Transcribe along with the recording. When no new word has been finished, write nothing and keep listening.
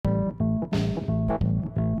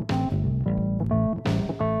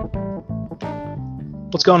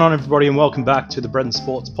What's going on, everybody, and welcome back to the Bread and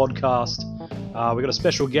Sports podcast. We've got a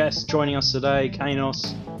special guest joining us today, Kanos,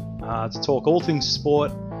 to talk all things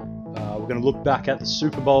sport. We're going to look back at the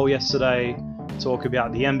Super Bowl yesterday, talk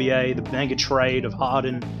about the NBA, the mega trade of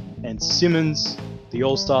Harden and Simmons, the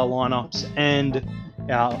All-Star lineups, and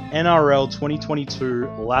our NRL 2022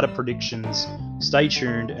 ladder predictions. Stay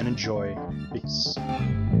tuned and enjoy. Peace.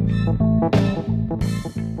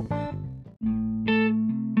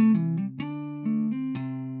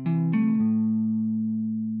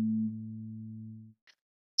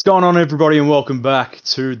 What's going on, everybody, and welcome back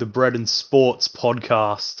to the Bread and Sports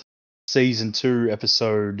podcast, season 2,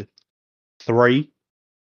 episode 3.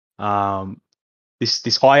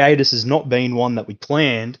 This hiatus has not been one that we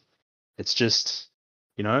planned. It's just,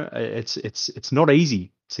 it's not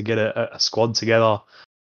easy to get a squad together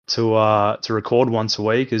to record once a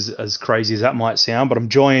week, as crazy as that might sound. But I'm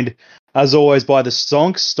joined, as always, by the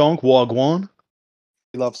Stonk Wagwan.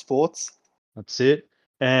 We love sports. That's it,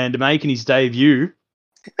 and making his debut.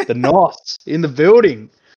 The Nos in the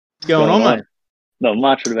building. What's going on, mate? Not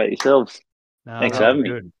much. What about yourselves? Thanks for having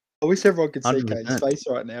me. I wish everyone could see 100%. Kane's face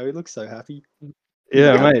right now. He looks so happy.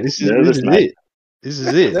 Yeah, mate. This is it. This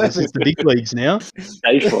is it. This is the big leagues now.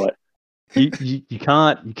 Stage fright. You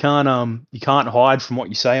can't hide from what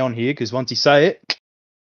you say on here, because once you say it,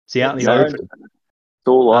 it's out in the open. It's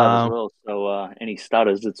all live as well. So any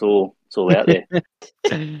stutters, it's all out there.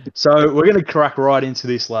 So we're gonna crack right into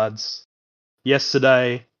this, lads.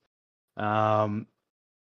 Yesterday, the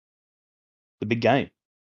big game.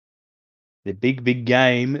 The big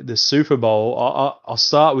game, the Super Bowl. I'll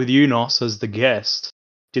start with you, Nos, as the guest.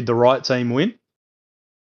 Did the right team win?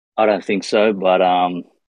 I don't think so, but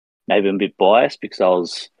maybe I'm a bit biased because I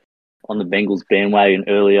was on the Bengals bandwagon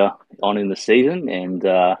earlier on in the season, and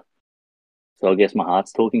so I guess my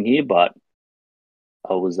heart's talking here, but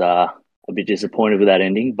I was a bit disappointed with that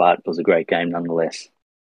ending, but it was a great game nonetheless.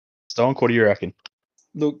 Stonk, what do you reckon?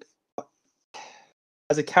 Look,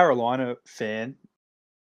 as a Carolina fan,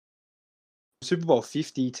 Super Bowl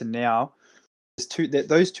 50 to now,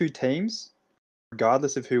 those two teams,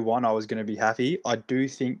 regardless of who won, I was going to be happy. I do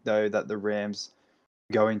think, though, that the Rams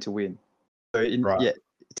are going to win. So,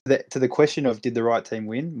 to the question of did the right team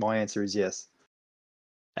win, my answer is yes.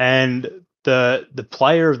 And the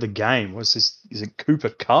player of the game is it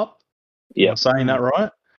Cooper Kupp? Yeah, am I saying that right?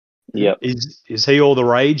 Yeah. Is he all the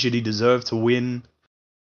rage? Did he deserve to win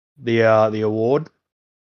the award?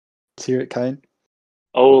 Let's hear it, Kane.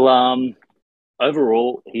 Overall,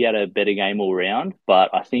 he had a better game all round,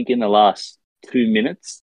 but I think in the last 2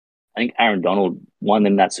 minutes, I think Aaron Donald won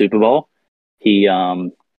them that Super Bowl. He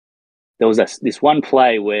there was this one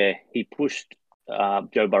play where he pushed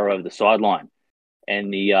Joe Burrow over the sideline,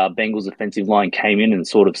 and the Bengals offensive line came in and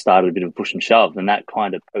sort of started a bit of a push and shove, and that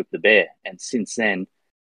kind of poked the bear. And since then,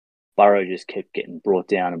 Burrow just kept getting brought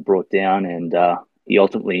down, and he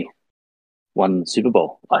ultimately won the Super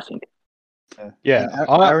Bowl, I think. Yeah.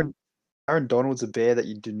 Aaron Donald's a bear that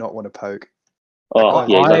you do not want to poke. Oh,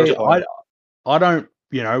 yeah. I don't,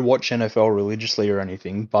 watch NFL religiously or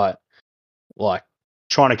anything, but like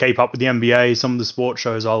trying to keep up with the NBA, some of the sports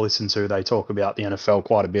shows I listen to, they talk about the NFL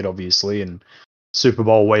quite a bit, obviously, and Super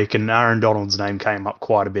Bowl week, and Aaron Donald's name came up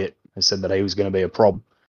quite a bit. They said that he was going to be a problem.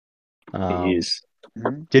 He is.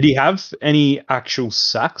 Did he have any actual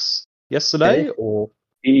sacks yesterday, or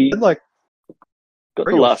he got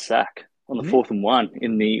the last sack on the 4th and 1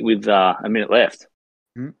 with a minute left?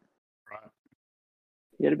 Right.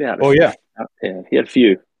 He had about. He had a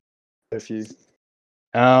few. But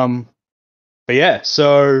yeah,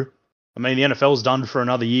 so I mean, the NFL's done for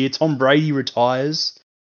another year. Tom Brady retires,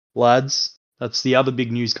 lads. That's the other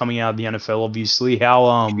big news coming out of the NFL. Obviously,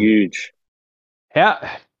 Huge. How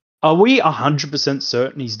are we 100%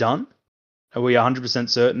 certain he's done? Are we 100%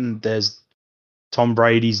 certain Tom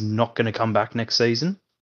Brady's not going to come back next season?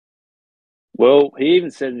 Well, he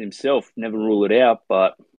even said it himself, never rule it out,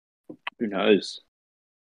 but who knows?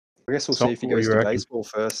 I guess we'll see if he goes to baseball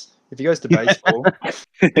first. If he goes to baseball,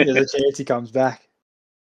 there's a chance he comes back.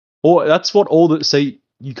 Or that's what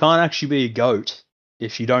you can't actually be a GOAT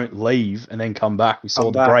if you don't leave and then come back. We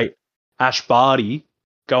saw the great Ash Barty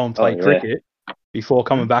go and play cricket before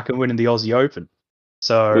coming back and winning the Aussie Open.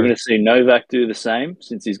 So we're going to see Novak do the same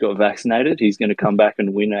since he's got vaccinated. He's going to come back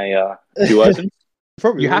and win a 2 Opens.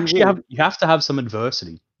 You have to have some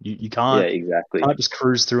adversity. You can't. Yeah, exactly. You can't just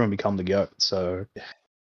cruise through and become the GOAT. So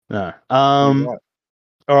no. All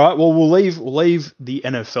right. Well, we'll leave the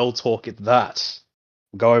NFL talk at that.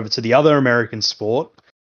 We'll go over to the other American sport.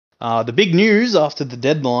 The big news after the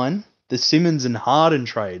deadline: the Simmons and Harden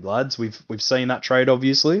trade, lads. We've seen that trade,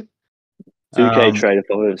 obviously. 2K trade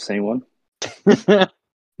if I've ever seen one.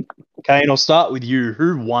 Kane, I'll start with you.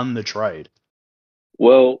 Who won the trade?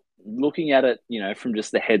 Well, looking at it, from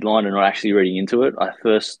just the headline and not actually reading into it, I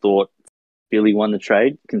first thought Philly won the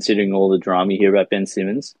trade, considering all the drama you hear about Ben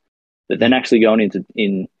Simmons. But then actually going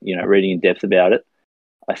in reading in depth about it,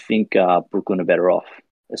 I think Brooklyn are better off,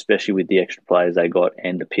 especially with the extra players they got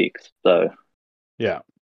and the picks. So, yeah.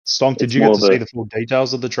 Stonk, did you get to see the full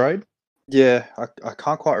details of the trade? Yeah, I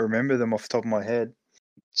can't quite remember them off the top of my head.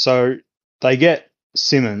 So they get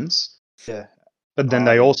Simmons. Yeah. But then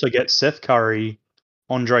they also get Seth Curry,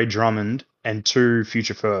 Andre Drummond, and 2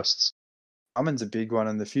 future firsts. Drummond's a big one,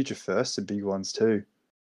 and the future firsts are big ones too.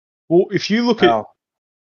 Well, if you look at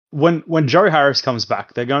when Joe Harris comes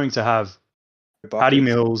back, they're going to have Patty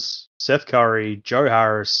Mills, Seth Curry, Joe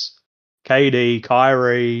Harris, KD,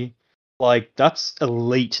 Kyrie. Like, that's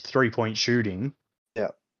elite 3-point shooting. Yeah.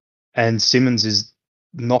 And Simmons is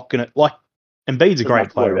not going to... Like, Embiid's a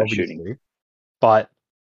great player, obviously. Shooting. But,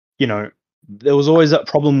 there was always that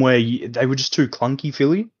problem where they were just too clunky,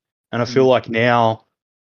 Philly. And I feel like now,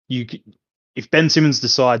 if Ben Simmons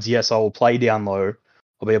decides, yes, I will play down low,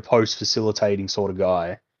 I'll be a post-facilitating sort of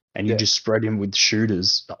guy, and you just spread him with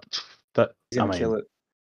shooters, he's going to kill it.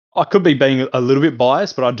 I could be being a little bit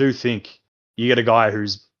biased, but I do think you get a guy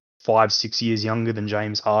who's 5-6 years younger than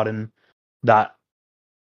James Harden that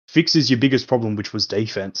fixes your biggest problem, which was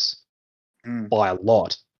defense, by a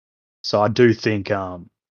lot. So I do think that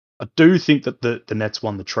the Nets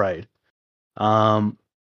won the trade. The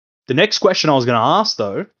next question I was going to ask,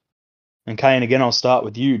 though, and Kane, again, I'll start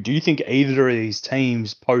with you. Do you think either of these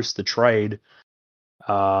teams post the trade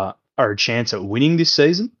are a chance at winning this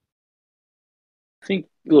season? I think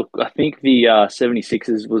the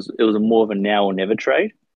 76ers was more of a now or never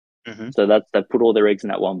trade. Mm-hmm. So they put all their eggs in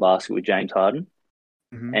that one basket with James Harden.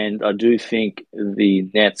 Mm-hmm. And I do think the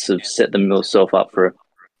Nets have set themselves up for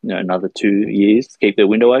another 2 years to keep their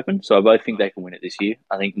window open. So I both think they can win it this year.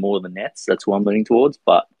 I think more than Nets. That's who I'm leaning towards.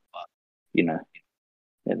 But, never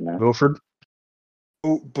know. Wilfred?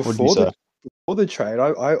 Well, before the trade,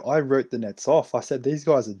 I wrote the Nets off. I said, these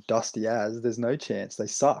guys are dusty as. There's no chance. They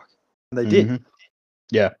suck. And they did.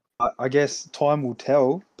 Yeah. I guess time will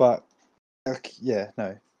tell. But,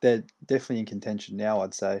 they're definitely in contention now,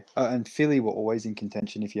 I'd say. And Philly were always in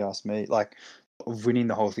contention, if you ask me. Like, winning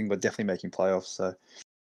the whole thing, but definitely making playoffs. So,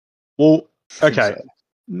 well, okay,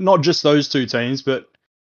 not just those two teams, but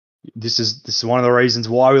this is one of the reasons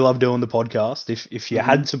why we love doing the podcast. If you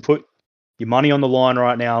had to put your money on the line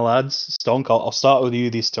right now, lads, Stonk, I'll start with you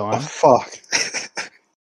this time. Oh, fuck.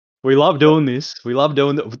 We love doing this. We love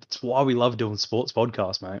doing it. That's why we love doing sports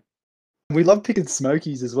podcasts, mate. We love picking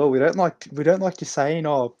Smokies as well. We don't like just saying,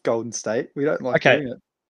 "Oh, Golden State." We don't like doing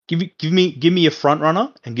it. Give me a front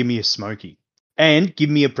runner and give me a Smoky, and give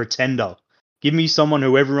me a pretender. Give me someone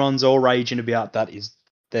who everyone's all raging about that is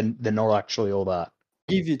they're not actually all that.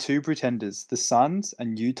 Give you 2 pretenders: the Suns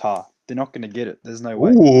and Utah. They're not going to get it. There's no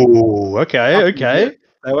way. Ooh, okay.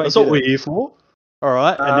 That's what we're here for. All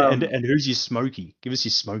right, and who's your Smoky? Give us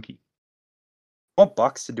your Smoky. I want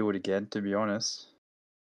Bucks to do it again, to be honest.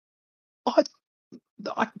 I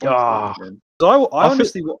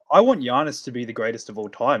honestly want Giannis to be the greatest of all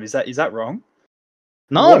time. Is that wrong?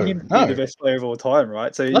 No, I want him to be the best player of all time,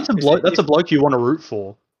 right? So that's a bloke you want to root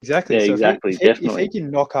for. Exactly. Yeah, so exactly. Definitely. If he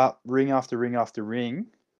can knock up ring after ring after ring,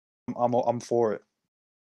 I'm for it.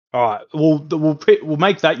 All right, we'll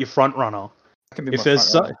make that your front runner. If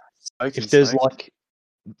there's like,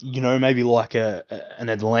 maybe like an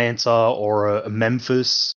Atlanta or a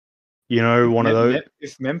Memphis, one of those.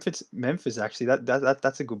 If Memphis actually,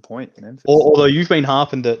 that's a good point. Memphis. Although you've been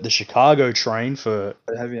harping the Chicago train for.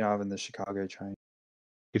 I have been harping the Chicago train.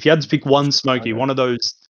 If you had to pick one Smoky, one of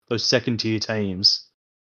those second tier teams,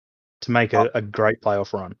 to make a great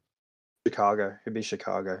playoff run. Chicago. It'd be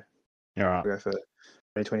Chicago. All right. We'll go for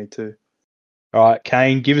 2022. All right,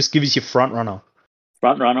 Kane, give us your front runner.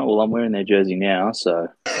 Front runner? Well, I'm wearing their jersey now, so.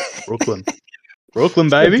 Brooklyn,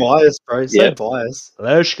 baby. So biased, bro. So biased.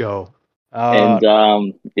 Let's go. And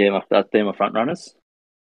they're my front runners.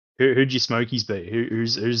 Who'd your Smokies be?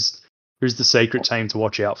 Who's the secret team to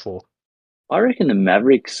watch out for? I reckon the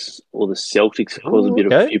Mavericks or the Celtics cause a bit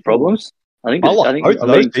of a few problems. I think both of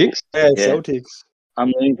those picks. Yeah, Celtics.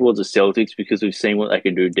 I'm leaning towards the Celtics because we've seen what they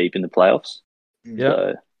can do deep in the playoffs.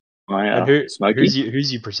 Yeah. So, who's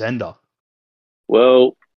your pretender?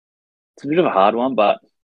 Well, it's a bit of a hard one, but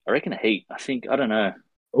I reckon the Heat. I don't know.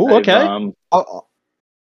 Oh, okay. I'm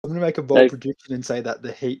going to make a bold prediction and say that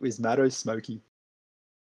the Heat was Matto Smokey.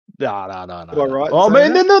 No. Am I right? Oh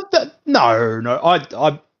man, no.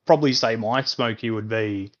 I'd probably say my Smokey would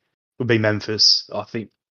be Memphis. I think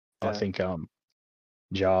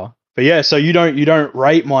Ja. But yeah, so you don't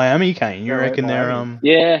rate Miami, Kane. You Don't rate reckon they're Miami.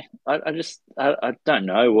 Yeah, I don't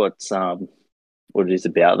know what it is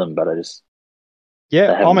about them, but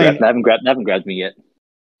yeah. I mean, they haven't grabbed me yet.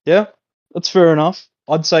 yeah, that's fair enough.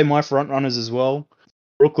 I'd say my front runners as well.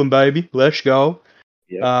 Brooklyn baby, let's go.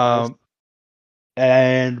 Yeah.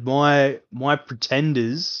 And my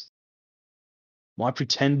pretenders are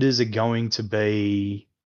going to be.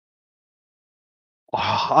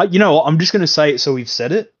 You know what? I'm just going to say it so we've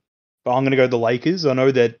said it, but I'm going to go the Lakers. I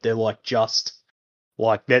know that they're like just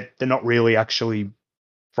like they're not really actually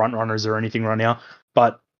front runners or anything right now,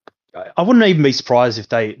 but I wouldn't even be surprised if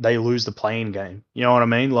they lose the playing game. You know what I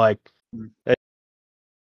mean? Like the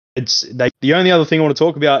only other thing I want to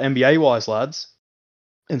talk about NBA wise, lads,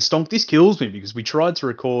 and Stonk, this kills me because we tried to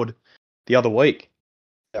record the other week.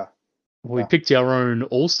 Yeah. We picked our own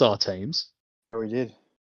all-star teams. Yeah, we did.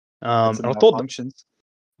 And I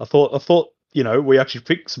thought, you know, we actually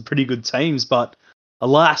picked some pretty good teams, but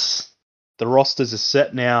alas, the rosters are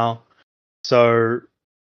set now. So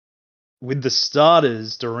with the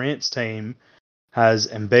starters, Durant's team has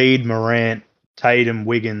Embiid, Morant, Tatum,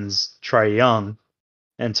 Wiggins, Trae Young,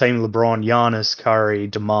 and Team LeBron, Giannis, Curry,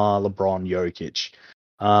 DeMar, LeBron, Jokic.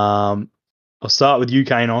 I'll start with you,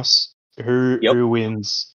 Kanos. Who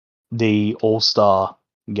wins the All-Star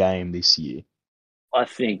game this year? I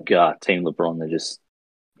think Team LeBron, they're just,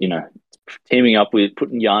 you know, teaming up with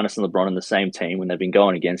putting Giannis and LeBron in the same team when they've been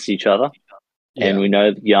going against each other. Yeah. And we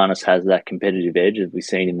know that Giannis has that competitive edge as we've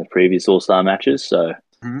seen in the previous All-Star matches. So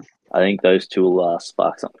I think those two will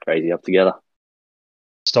spark something crazy up together.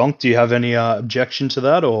 Stonk, do you have any objection to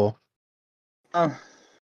that, or? I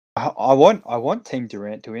want Team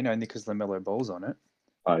Durant to win only because LaMelo Ball's on it.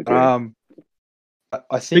 I agree.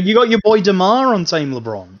 I think but you got your boy DeMar on Team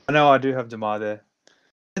LeBron. I know I do have DeMar there.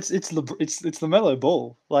 It's LaMelo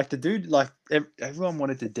Ball. Like the dude, like everyone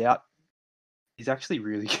wanted to doubt. He's actually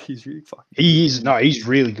really fucking. He's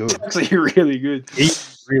really good. He's actually really good.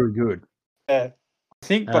 He's really good. Yeah, I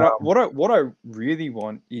think. But what I really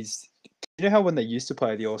want is, you know how when they used to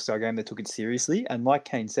play the All-Star game, they took it seriously, and like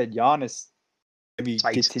Kane said, Giannis maybe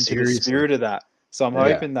gets into the spirit of that. So I'm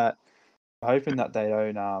hoping that they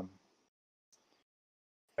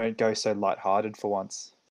don't go so lighthearted for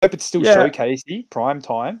once. I hope it's still showcasey, prime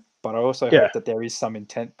time, but I also hope that there is some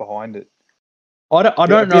intent behind it. I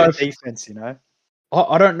don't know if defense, you know.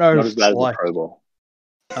 I don't know Not if as bad it's like Pro Bowl.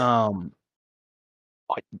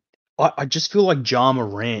 I just feel like Ja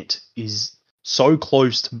Morant is so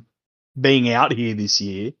close to being out here this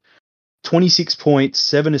year. 26 points,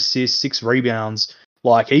 7 assists, 6 rebounds.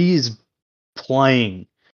 Like, he is playing.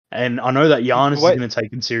 And I know that Giannis is going to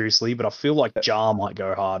take him seriously, but I feel like Ja might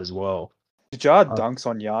go hard as well. If Ja dunks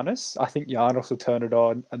on Giannis, I think Giannis will turn it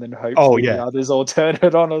on, and then hopefully the others all turn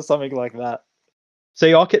it on or something like that.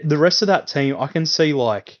 See, the rest of that team, I can see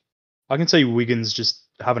Wiggins just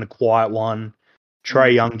having a quiet one,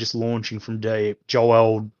 Trae Young just launching from deep,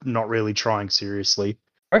 Joel not really trying seriously.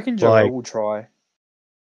 I reckon Joel will try.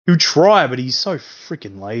 He'll try, but he's so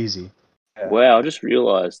freaking lazy. Yeah. Wow, I just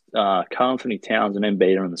realised Karl Anthony Towns and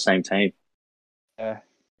Embiid are on the same team. Yeah.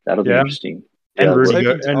 That'll be interesting. And Rudy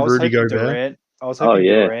Gobert. Durant. I was hoping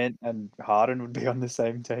Durant and Harden would be on the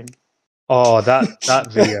same team. Oh, that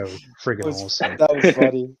video was freaking awesome. That was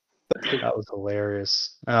funny. That was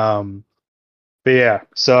hilarious. But yeah,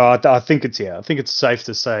 so I think it's safe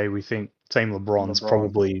to say we think Team LeBron's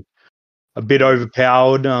probably a bit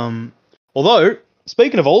overpowered. Although,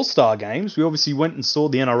 speaking of All-Star games, we obviously went and saw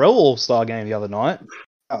the NRL All-Star game the other night.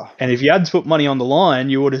 Oh. And if you had to put money on the line,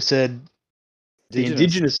 you would have said the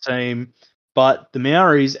Indigenous team, but the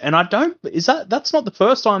Maoris. And that's not the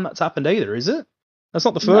first time that's happened either, is it? That's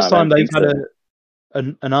not the first time they've had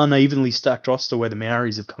an unevenly stacked roster where the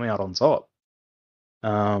Maoris have come out on top.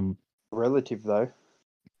 Relative, though.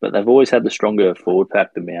 But they've always had the stronger forward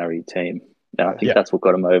pack, the Maori team. And I think that's what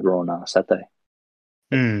got them over on Saturday.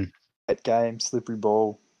 That game, slippery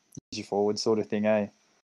ball, easy forward sort of thing, eh?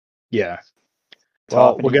 Yeah.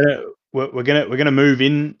 Well, we're gonna move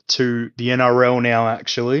into the NRL now.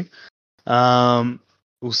 Actually,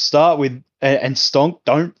 we'll start with and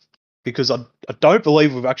Stonk because I don't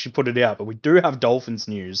believe we've actually put it out, but we do have Dolphins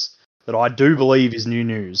news that I do believe is new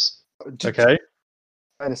news. Okay.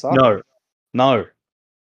 No.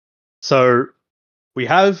 So we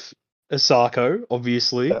have Asako,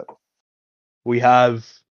 obviously. Yeah. We have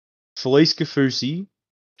Felice Kafusi,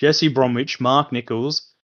 Jesse Bromwich, Mark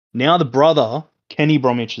Nichols. Now the brother, Kenny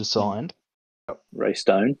Bromwich, is signed. Ray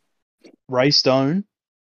Stone.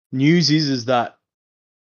 News is that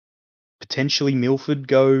potentially Milford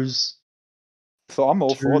goes. So I'm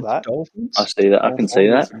all for that. Dolphins. I see that. I can see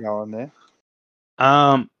that. Go on there.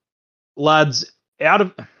 lads, out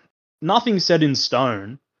of nothing set in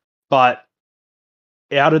stone, but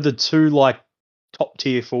out of the two like top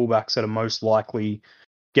tier fullbacks that are most likely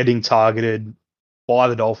getting targeted by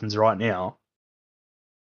the Dolphins right now,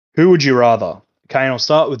 who would you rather? Kane, I'll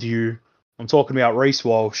start with you. I'm talking about Reece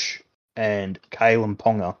Walsh and Kalen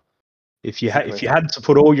Ponga. If you had to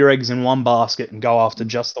put all your eggs in one basket and go after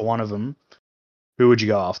just the one of them, who would you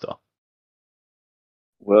go after?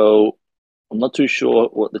 Well, I'm not too sure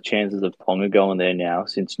what the chances of Ponga going there now,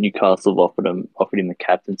 since Newcastle have offered him the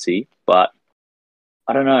captaincy. But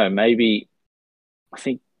I don't know. Maybe I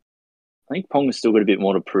think Ponga's still got a bit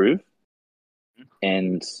more to prove.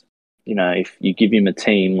 And if you give him a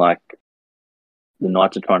team like the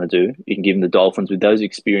Knights are trying to do, you can give him the Dolphins with those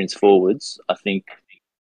experienced forwards. I think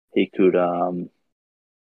he could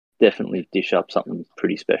definitely dish up something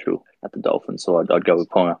pretty special at the Dolphins. So I'd go with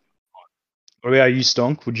Ponga. What about you,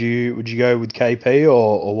 Stonk? Would you go with KP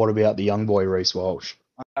or what about the young boy Reece Walsh?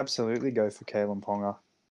 I'd absolutely go for Kalen Ponga.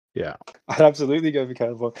 Yeah, I'd absolutely go for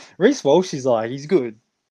Kalen Ponga. Reece Walsh is he's good.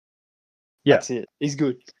 Yeah, that's it. He's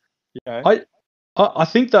good. I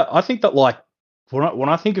think that like when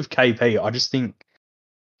I think of KP, I just think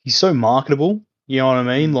he's so marketable. You know what I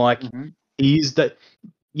mean? Like he is that.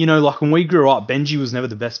 Like when we grew up, Benji was never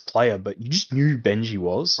the best player, but you just knew Benji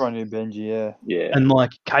was. I knew Benji, yeah. And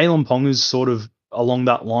like Kalen Ponga's sort of along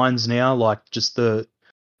that lines now, like just the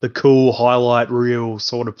cool highlight reel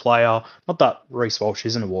sort of player. Not that Reece Walsh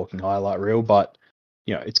isn't a walking highlight reel, but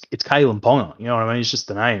it's Kalen Ponga. You know what I mean? It's just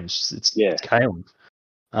the name. It's Kalen.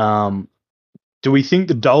 Do we think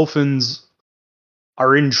the Dolphins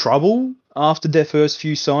are in trouble after their first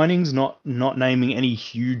few signings, not naming any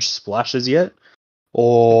huge splashes yet?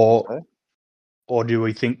 Or do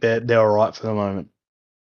we think they're all right for the moment?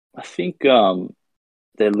 I think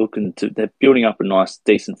they're building up a nice,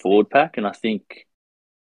 decent forward pack, and I think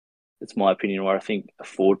it's my opinion where I think a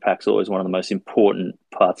forward pack's always one of the most important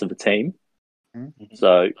parts of a team. Mm-hmm.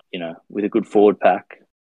 So with a good forward pack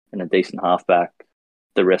and a decent halfback,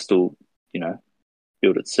 the rest will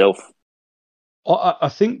build itself. I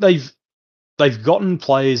think they've gotten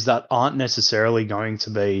players that aren't necessarily going to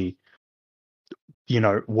be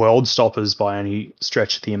world stoppers by any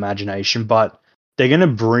stretch of the imagination, but they're going to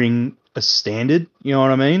bring a standard. You know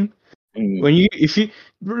what I mean? Mm.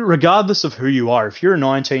 Regardless of who you are, if you're a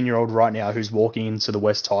 19-year-old right now who's walking into the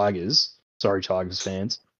West Tigers, sorry Tigers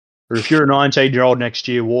fans, or if you're a 19-year-old next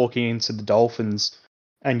year walking into the Dolphins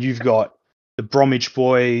and you've got the Bromwich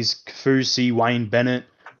boys, Kafusi, Wayne Bennett,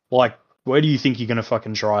 like where do you think you're going to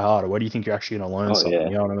fucking try harder? Where do you think you're actually going to learn something? Yeah.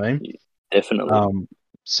 You know what I mean? Definitely.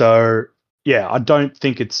 So yeah, I don't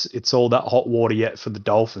think it's all that hot water yet for the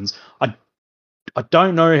Dolphins. I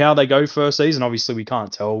don't know how they go first season. Obviously, we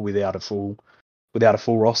can't tell without a full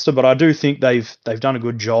roster, but I do think they've done a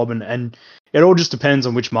good job, and it all just depends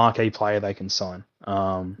on which marquee player they can sign.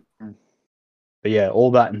 But yeah, all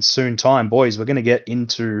that in soon time, boys. We're going to get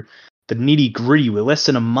into the nitty gritty. We're less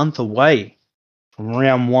than a month away from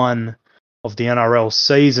round 1 of the NRL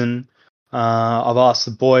season. I've asked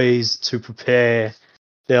the boys to prepare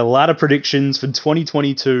their ladder predictions for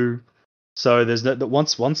 2022. So there's that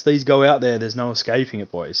once these go out there, there's no escaping it,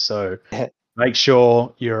 boys. So make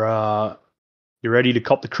sure you're ready to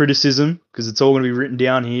cop the criticism because it's all going to be written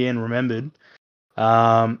down here and remembered.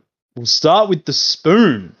 We'll start with the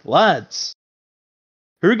spoon, lads.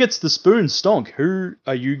 Who gets the spoon, Stonk? Who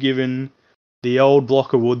are you giving the old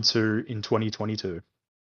block of wood to in 2022?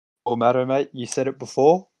 Well, Matto, mate, you said it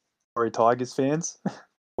before. Sorry, Tigers fans.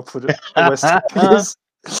 I'll put it the West Tigers.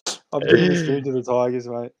 I'm giving the spoon to the Tigers,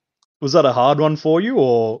 mate. Was that a hard one for you,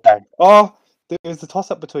 or? Oh, there was a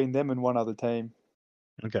toss-up between them and one other team.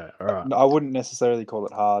 Okay, all right. I wouldn't necessarily call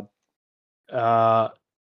it hard.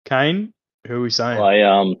 Kane, who are we saying?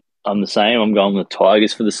 I'm the same. I'm going with the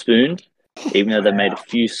Tigers for the spoon, even though they made a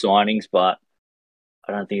few signings, but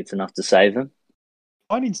I don't think it's enough to save them.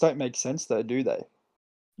 Signings don't make sense, though, do they?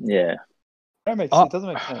 Yeah. It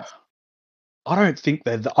doesn't make sense. I think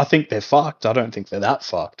they're fucked. I don't think they're that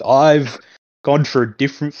fucked. I've gone for a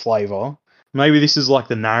different flavour. Maybe this is like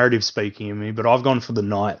the narrative speaking in me, but I've gone for the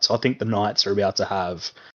Knights. I think the Knights are about to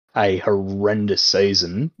have a horrendous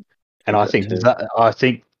season, and I think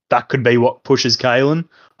that could be what pushes Kalen.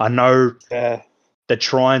 I know they're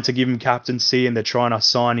trying to give him captaincy, and they're trying to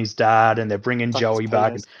sign his dad, and they're bringing Joey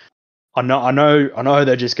back. I know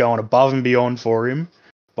they're just going above and beyond for him,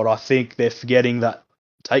 but I think they're forgetting that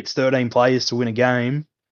it takes 13 players to win a game,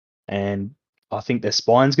 and I think their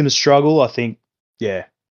spine's going to struggle. I think the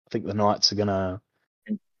Knights are going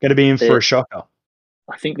to be in for a shocker.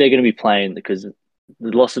 I think they're going to be playing because the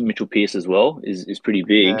loss of Mitchell Pearce as well is pretty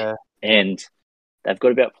big, and they've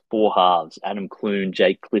got about 4 halves: Adam Clune,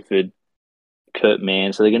 Jake Clifford, Kurt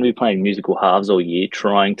Mann. So they're going to be playing musical halves all year,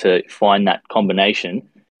 trying to find that combination,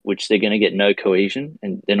 which they're going to get no cohesion,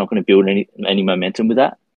 and they're not going to build any momentum with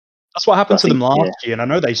that. That's what happened to them last year, and I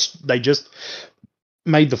know they just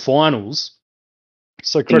made the finals.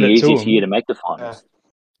 So credit to them. Easiest year to make the finals.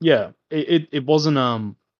 Yeah, it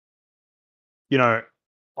wasn't. You know,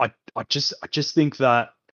 I just think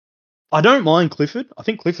that I don't mind Clifford. I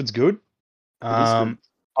think Clifford's good. I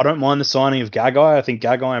don't mind the signing of Gagai. I think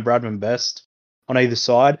Gagai and Bradman best on either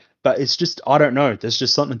side. But it's just, I don't know. There's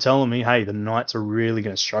just something telling me, hey, the Knights are really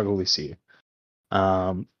going to struggle this year.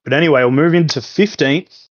 But anyway, we'll move into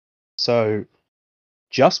 15th. So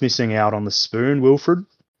just missing out on the spoon, Wilfred.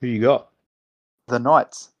 Who you got? The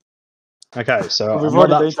Knights. Okay, so we've I'm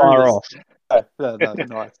not that far off. No, the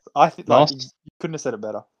Knights. I think you couldn't have said it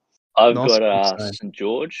better. I've got St.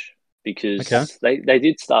 George because they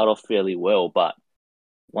did start off fairly well, but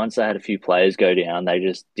once they had a few players go down, they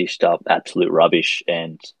just dished up absolute rubbish,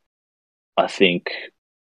 and I think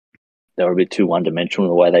they were a bit too one-dimensional in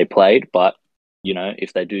the way they played. But,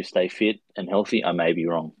 if they do stay fit and healthy, I may be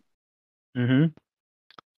wrong.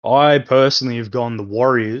 I personally have gone the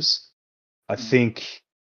Warriors. I think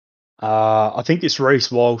this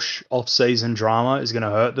Reece Walsh off-season drama is going to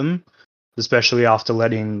hurt them, especially after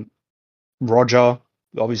letting Roger,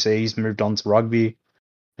 obviously he's moved on to rugby,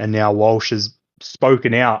 and now Walsh has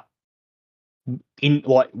spoken out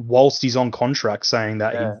whilst he's on contract, saying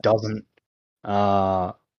that he doesn't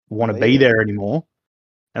want to be there anymore.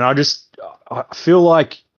 And I feel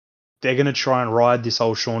like they're going to try and ride this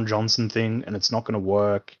whole Sean Johnson thing, and it's not going to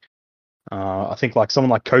work. I think someone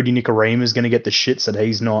like Cody Nikorima is going to get the shits that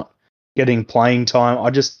he's not getting playing time.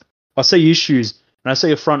 I see issues, and I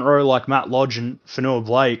see a front row like Matt Lodge and Fanua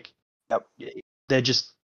Blake. Yep.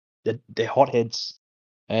 They're hotheads,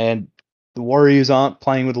 and the Warriors aren't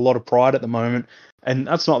playing with a lot of pride at the moment, and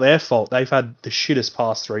that's not their fault. They've had the shittest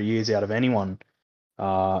past 3 years out of anyone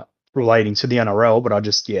relating to the NRL, but I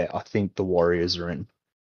think the Warriors are in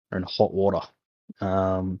hot water.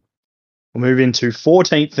 We'll move into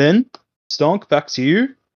 14th then. Stonk, back to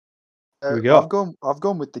you. Here we go. I've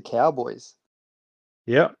gone with the Cowboys.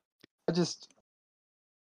 Yeah.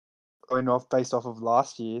 Going off based off of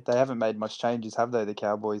last year, they haven't made much changes, have they, the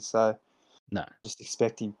Cowboys? So no, just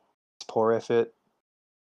expecting poor effort.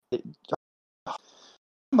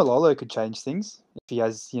 Malolo could change things if he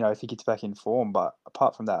has, if he gets back in form. But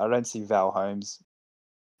apart from that, I don't see Val Holmes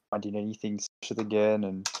finding anything special again.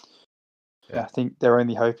 And I think their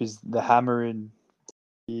only hope is the hammer in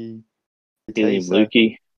the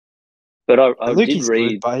Lukey. But I did read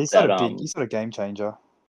good, but he's not a game changer.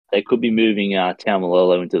 They could be moving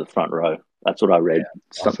Taumalolo into the front row. That's what I read.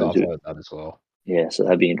 I've heard that as well. Yeah, so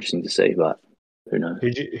that'd be interesting to see, but who knows?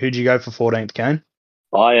 Who'd you go for 14th, Kane?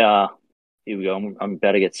 Here we go. I'm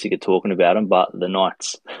about to get sick of talking about them, but the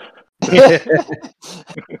Knights.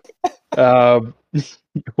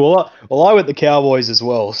 Well, I went the Cowboys as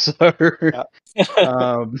well, so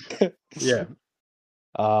yeah.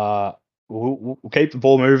 We'll keep the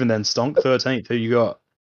ball moving then. Stonk, 13th. Who you got?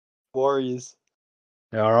 Warriors.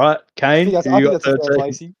 All right, Kane. I think that's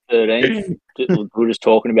 13th. 13th. We're just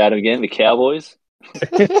talking about it again. The Cowboys.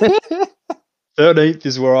 13th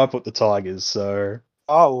is where I put the Tigers. So.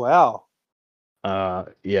 Oh wow.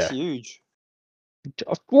 Yeah. That's huge.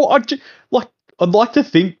 Well, I'd like to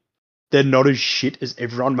think they're not as shit as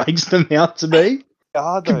everyone makes them out to be.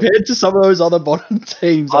 Compared to some of those other bottom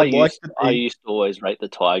teams, I used to always rate the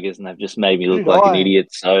Tigers, and they've just made me look like an idiot.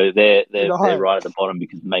 So they're right at the bottom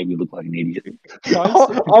because they made me look like an idiot.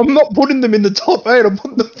 I'm not putting them in the top 8. I'm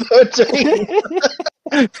putting them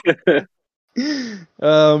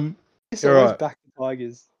 13. All right. Back to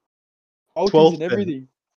Tigers. 12th and everything.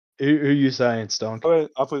 Who are you saying, Stonk?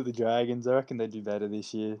 I put the Dragons. I reckon they do better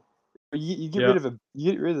this year. You get rid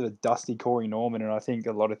of a dusty Corey Norman, and I think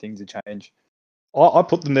a lot of things will change. I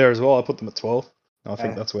put them there as well. I put them at 12th. I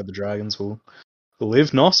think that's where the Dragons will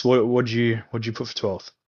live. Nos, what'd you put for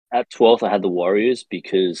 12th? At 12th, I had the Warriors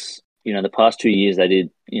because the past 2 years they've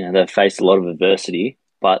faced a lot of adversity,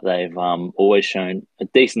 but they've always shown a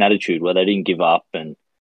decent attitude where they didn't give up and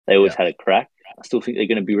they always had a crack. I still think they're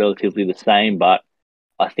going to be relatively the same, but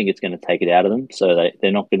I think it's going to take it out of them. So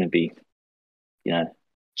they're not going to be,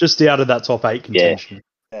 just out of that top 8 contention.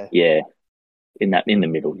 Yeah. In the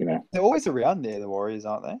middle, They're always around there, the Warriors,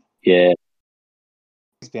 aren't they? Yeah.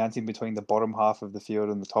 It's bouncing between the bottom half of the field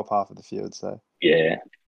and the top half of the field, so. Yeah,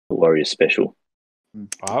 the Warriors special.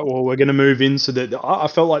 All right, well, we're going to move into I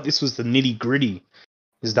felt like this was the nitty-gritty.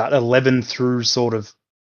 Is that 11 through sort of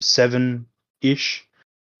 7-ish?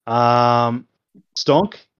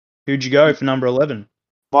 Stonk, Who'd you go for number 11?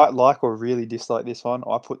 Might like or really dislike this one.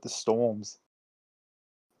 I put the Storms.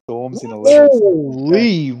 Storms in 11.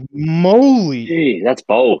 Holy moly! Gee, that's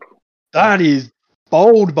bold. That is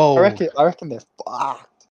bold. I reckon they're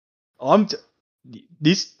fucked.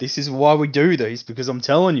 This is why we do these, because I'm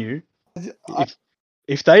telling you,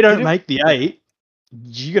 if they don't make the 8,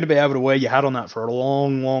 you're gonna be able to wear your hat on that for a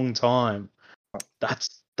long, long time.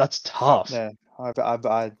 That's tough. Yeah,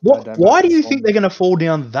 Why do you think they're gonna fall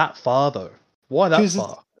down that far though? Why that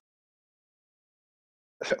far?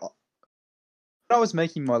 When I was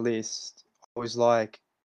making my list, I was like,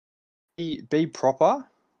 be proper.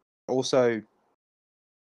 Also,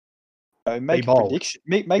 make a prediction.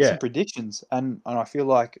 Make some predictions, and I feel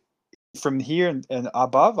like from here and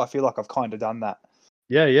above, I feel like I've kind of done that.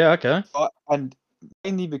 Yeah, okay. And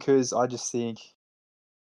mainly because I just think,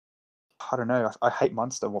 I don't know, I hate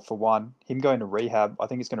Munster for one. Him going to rehab, I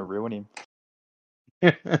think it's going to ruin him.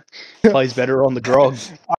 Plays better on the grog.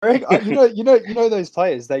 I reckon, you know those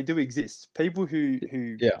players, they do exist. People who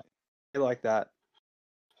feel like that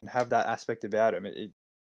and have that aspect about them. It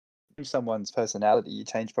someone's personality, you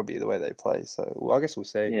change probably the way they play. So I guess we'll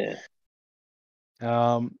see.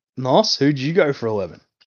 Yeah. Nos, who'd you go for 11?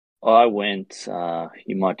 I went.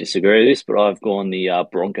 You might disagree with this, but I've gone the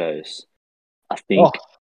Broncos. I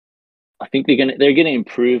think they're gonna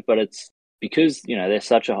improve, but it's because they're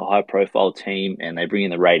such a high profile team and they bring in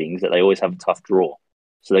the ratings that they always have a tough draw.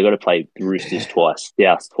 So they got to play the Roosters twice,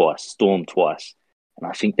 South twice, Storm twice, and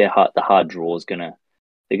I think the hard draw is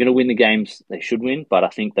they're gonna win the games they should win, but I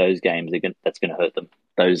think those games that's gonna hurt them.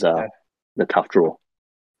 Those are the tough draw.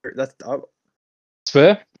 That's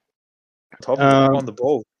fair. Top on the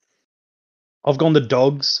ball. I've gone the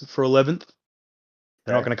Dogs for 11th.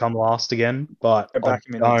 They're not going to come last again, but back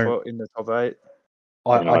him in the top 8.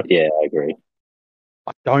 I agree.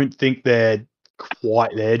 I don't think they're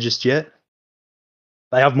quite there just yet.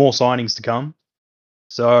 They have more signings to come.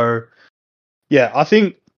 So, yeah, I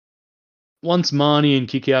think once Marnie and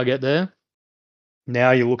Kikau get there,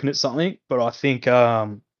 now you're looking at something. But I think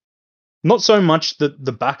not so much the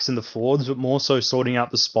backs and the forwards, but more so sorting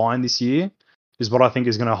out the spine this year is what I think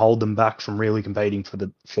is going to hold them back from really competing for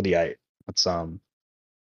the 8. That's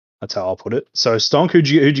how I'll put it. So, Stonk, who'd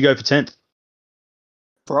you go for 10th?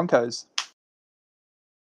 Broncos.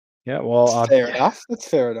 Yeah, well, fair enough. That's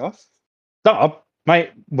fair enough. No,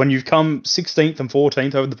 mate. When you've come 16th and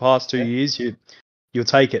 14th over the past 2 years, you'll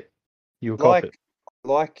take it. You'll cop it.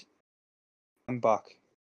 Like Buck,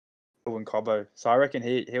 and Cobbo. So I reckon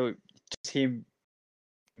he'll just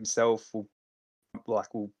himself will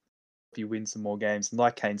help you win some more games. And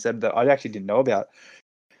like Kane said, that I actually didn't know about.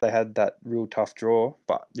 They had that real tough draw,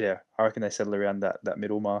 but yeah, I reckon they settle around that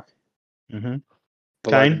middle mark. Mm-hmm.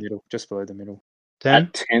 Below the middle, just below the middle. 10?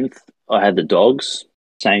 At 10th, I had the Dogs.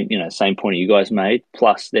 Same point you guys made.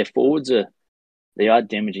 Plus, their forwards they are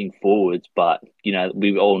damaging forwards, but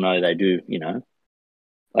we all know they do.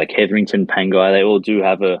 Like Hetherington, Pangai, they all do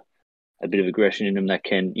have a bit of aggression in them that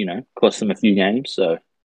can cost them a few games. So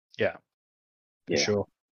yeah, for sure.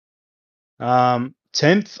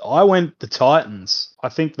 10th, I went the Titans. I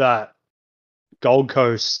think that Gold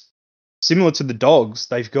Coast, similar to the Dogs,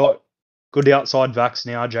 they've got good outside backs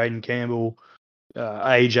now. Jaden Campbell,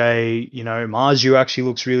 AJ, Marju actually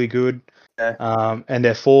looks really good. Yeah. And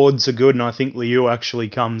their forwards are good, and I think Liu actually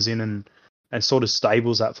comes in and sort of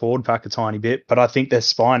stables that forward pack a tiny bit. But I think their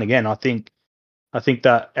spine again. I think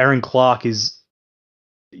that Aaron Clark he's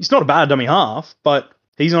not a bad dummy half, but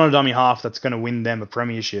he's not a dummy half that's going to win them a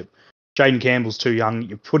premiership. Jaden Campbell's too young.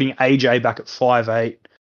 You're putting AJ back at 5'8"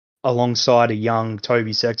 alongside a young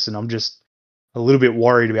Toby Sexton. I'm just a little bit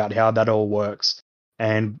worried about how that all works.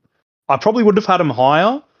 And I probably would have had him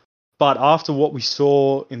higher, but after what we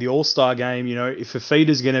saw in the All-Star game, if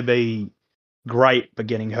Fafita's going to be great but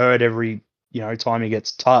getting hurt every time he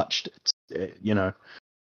gets touched, it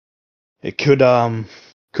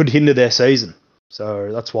could hinder their season.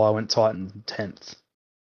 So that's why I went Titans 10th.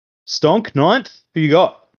 Stonk 9th. Who you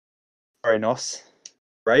got? Very nice.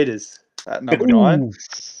 Raiders at number 9,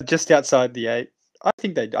 just outside the 8. I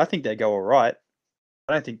think they go all right.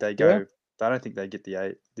 I don't think they go. Yeah. I don't think they get the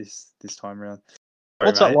 8 this time around.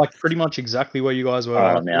 What's that like? Pretty much exactly where you guys were.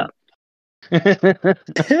 I'm out.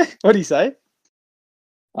 What do you say?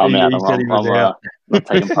 I'm out. I'm not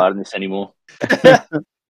taking part in this anymore. I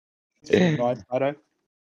don't.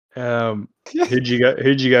 Who'd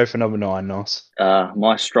you go for number 9, Nos?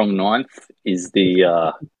 My strong 9th is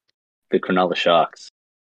the Cronulla Sharks.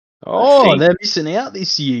 Oh, they're missing out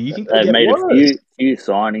this year. You think they've made a few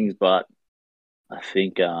signings, but I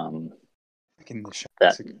think they'll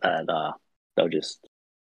just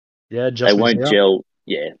they won't gel.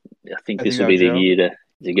 Yeah, I think this will be the year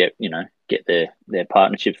to get their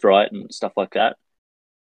partnerships right and stuff like that.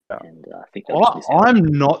 Yeah. And I think they'll just miss out. I'm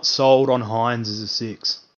not sold on Hines as a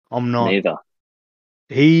 6. I'm not. Neither.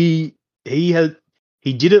 He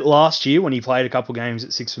did it last year when he played a couple games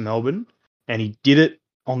at 6 for Melbourne, and he did it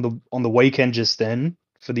on the weekend just then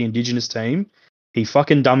for the Indigenous team. He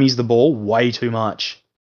fucking dummies the ball way too much.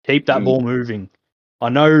 Keep that ball moving. I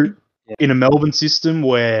know in a Melbourne system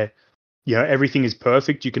where everything is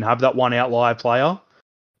perfect, you can have that one outlier player,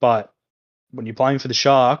 but when you're playing for the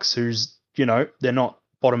Sharks, who's they're not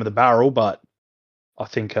bottom of the barrel, but I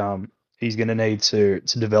think he's going to need to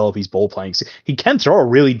develop his ball playing. He can throw a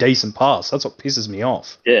really decent pass. That's what pisses me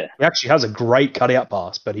off. Yeah, he actually has a great cutout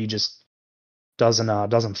pass, but he just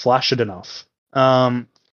doesn't flash it enough.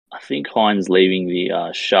 I think Hines leaving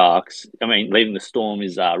the Sharks. I mean, leaving the Storm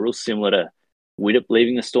is real similar to Widdop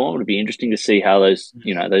leaving the Storm. It'd be interesting to see how those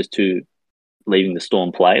two leaving the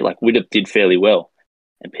Storm play. Like Widdop did fairly well,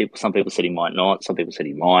 and some people said he might not. Some people said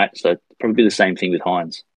he might. So probably the same thing with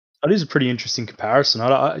Hines. That is a pretty interesting comparison.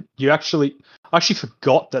 I actually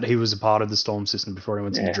forgot that he was a part of the Storm system before he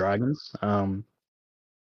went to the Dragons.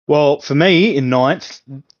 Well, for me in 9th,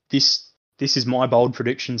 this is my bold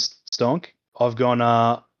prediction, Stonk. I've gone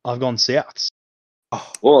Souths.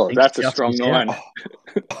 Oh, that's a strong line.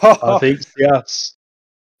 I think Souths.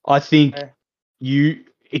 I think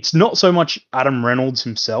it's not so much Adam Reynolds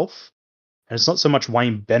himself, and it's not so much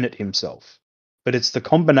Wayne Bennett himself, but it's the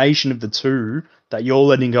combination of the two that you're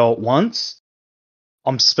letting go at once.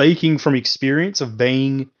 I'm speaking from experience of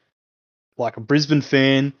being like a Brisbane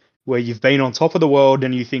fan where you've been on top of the world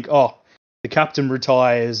and you think, oh, the captain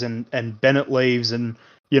retires and Bennett leaves and,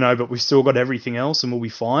 but we've still got everything else and we'll be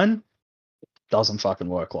fine. It doesn't fucking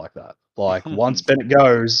work like that. Like once Bennett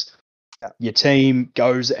goes, your team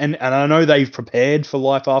goes, and I know they've prepared for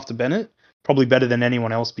life after Bennett, probably better than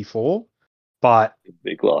anyone else before, but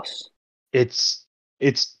big loss. It's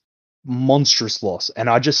monstrous loss. And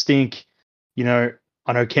I just think,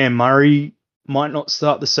 I know Cam Murray might not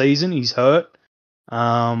start the season. He's hurt.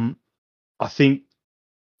 I think,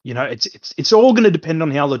 it's all going to depend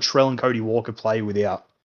on how Latrell and Cody Walker play without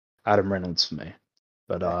Adam Reynolds for me.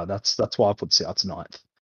 But that's why I put Souths 9th.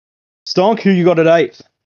 Stonk, who you got at 8th?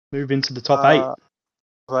 Move into the top 8.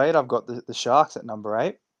 Right, I've got the Sharks at number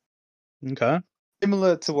 8. Okay.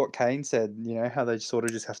 Similar to what Kane said, how they sort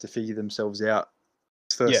of just have to figure themselves out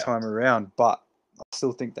first time around, but I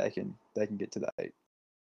still think they can get to that 8.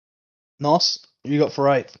 Nice. Who you got for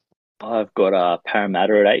 8th? I've got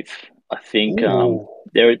Parramatta at 8th. I think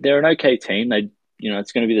they're an okay team. They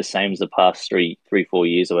it's going to be the same as the past 3-4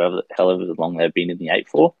 years or however long they've been in the 8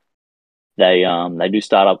 for. They do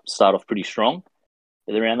start off pretty strong,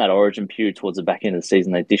 but around that origin period towards the back end of the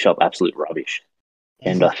season, they dish up absolute rubbish.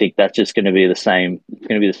 And I think that's just going to be the same. It's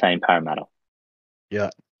going to be the same Parramatta. Yeah.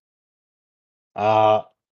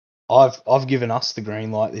 I've given us the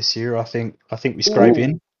green light this year. I think we scrape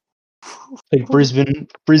in. I think Brisbane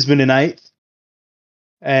in 8th.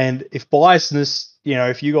 And if biasness,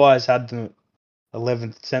 if you guys had the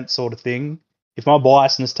 11th sense sort of thing, if my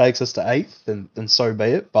biasness takes us to 8th, then so be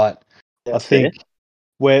it. But I think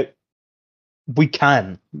we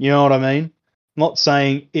can. You know what I mean? I'm not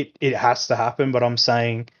saying it has to happen, but I'm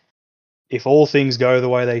saying if all things go the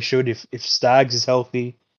way they should, if Staggs is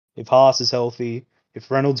healthy, if Haas is healthy, if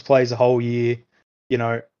Reynolds plays a whole year,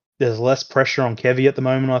 there's less pressure on Kevy at the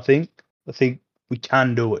moment, I think. I think we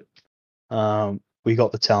can do it. We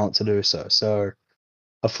got the talent to do so. So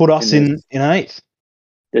I put us in 8th.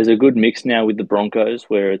 There's a good mix now with the Broncos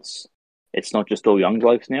where it's not just all young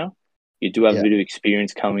blokes now. You do have a bit of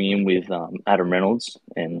experience coming in with Adam Reynolds,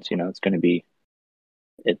 and it's going to be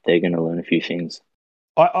they're going to learn a few things.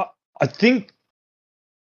 I think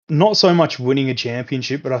not so much winning a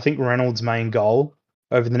championship, but I think Reynolds' main goal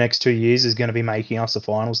over the next 2 years is going to be making us a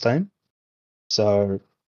finals team. So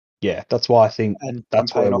yeah, that's why I think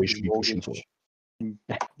that's where we should be pushing for.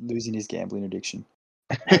 Losing his gambling addiction.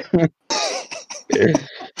 We're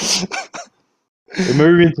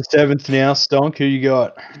moving to 7th now. Stonk, who you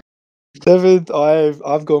got? 7th,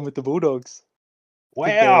 I've gone with the Bulldogs.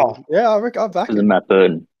 Wow. I reckon I'm back. Because of Matt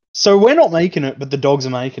Burton. So we're not making it, but the Dogs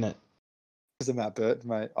are making it. Because of Matt Burton,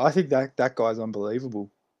 mate. I think that guy's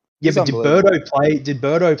unbelievable. Yeah, but did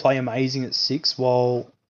Birdo play amazing at 6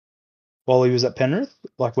 while he was at Penrith?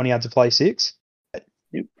 Like when he had to play 6?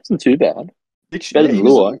 It wasn't too bad. Better than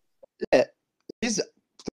Luai. Yeah.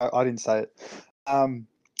 I didn't say it.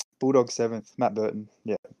 Bulldogs 7th, Matt Burton.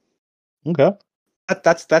 Yeah. Okay.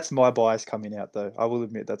 That's my bias coming out, though. I will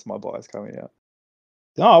admit that's my bias coming out.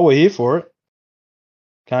 Oh, we're here for it.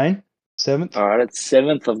 Kane, 7th. All right, at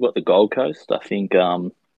 7th, I've got the Gold Coast. I think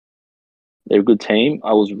they're a good team.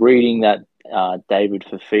 I was reading that David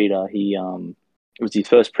Fafita, it was his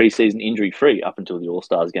first preseason injury free up until the All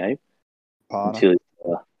Stars game, until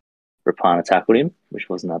Rapana tackled him, which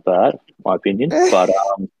wasn't that bad, in my opinion. But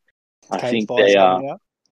I think they are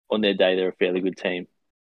on their day. They're a fairly good team.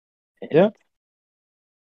 And Yeah.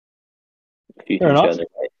 a few things go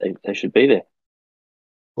there. They should be there.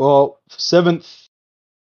 Well, for 7th,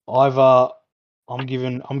 I'm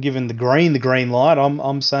giving the green light.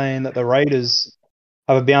 I'm saying that the Raiders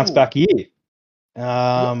have a bounce back year.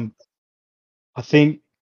 I think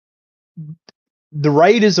the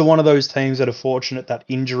Raiders are one of those teams that are fortunate that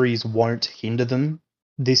injuries won't hinder them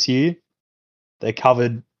this year. They're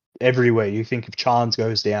covered everywhere. You think if Chance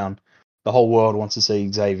goes down, the whole world wants to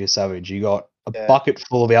see Xavier Savage. You got a bucket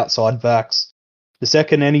full of outside backs. The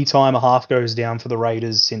second any time a half goes down for the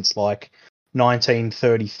Raiders since like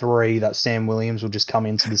 1933, that Sam Williams will just come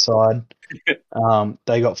into the side.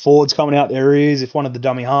 They got forwards coming out their ears. If one of the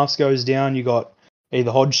dummy halves goes down, you got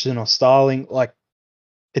either Hodgson or Starling. Like,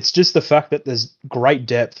 it's just the fact that there's great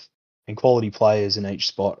depth and quality players in each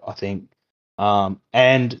spot, I think.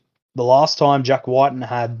 And the last time Jack Whiten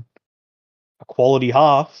had a quality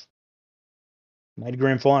half, made a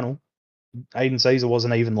grand final. Aiden Caesar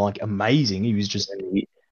wasn't even like amazing. He was just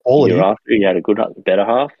quality. Year after, he had a better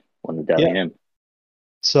half on the Dally M.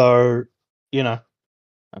 So,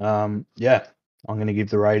 I'm going to give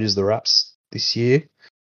the Raiders the Raps this year.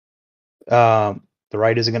 The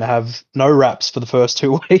Raiders are going to have no Raps for the first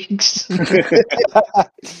 2 weeks.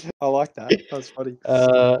 I like that. That's funny.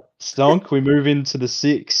 Stonk, we move into the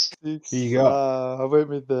 6. Who you got? I went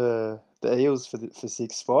with the Eels for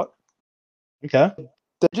 6th spot. Okay.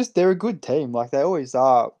 They're a good team. Like, they always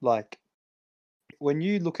are. Like, when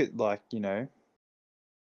you look at, like,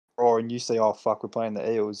 and you say, oh, fuck, we're playing the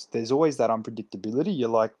Eels, there's always that unpredictability. You're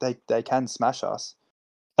like, they can smash us.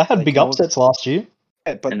 They had big upsets last year.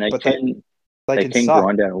 Yeah, but they can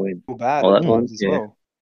grind out a win. Bad at times as well.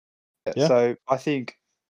 Yeah. So I think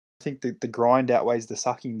the grind outweighs the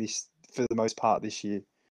sucking this for the most part this year.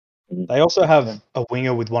 They also have a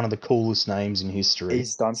winger with one of the coolest names in history.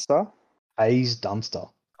 Hayes Dunster.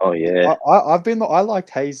 Oh yeah. I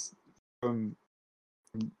liked Hayes from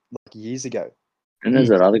like years ago. And there's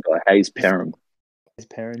that other guy, Hayes Perham.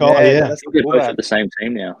 Oh yeah. I think they're both at the same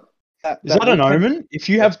team now. Is that an omen? If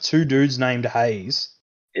you have 2 dudes named Hayes,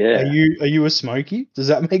 are you a Smoky? Does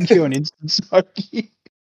that make you an instant Smoky?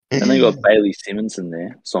 And they got Bailey Simonson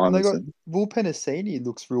there. And they got Will Penasini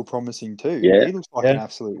looks real promising too. Yeah. He looks like an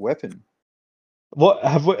absolute weapon. What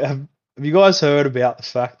have you guys heard about the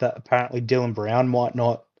fact that apparently Dylan Brown might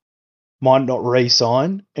not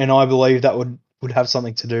re-sign, and I believe that would have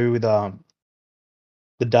something to do with the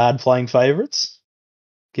dad playing favourites,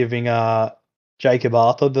 giving Jacob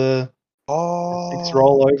Arthur the 6th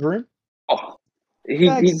role over him. Oh,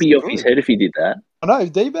 he'd be off his head if he did that. I know,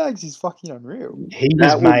 D-Bags is fucking unreal. He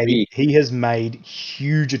has made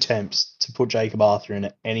huge attempts to put Jacob Arthur in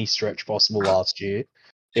at any stretch possible last year.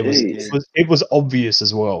 It was obvious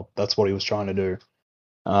as well. That's what he was trying to do.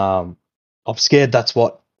 I'm scared that's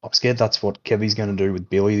what Kevy's going to do with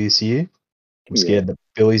Billy this year. I'm scared that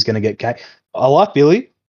Billy's going to get K. I like Billy.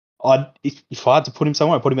 If I had to put him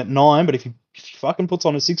somewhere, I'd put him at 9. But if he fucking puts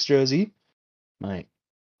on a 6 jersey, mate.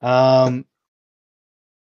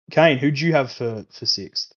 Kane, who'd you have for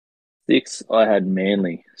 6th? 6th, I had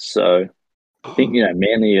Manly. So I think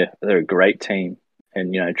Manly they're a great team,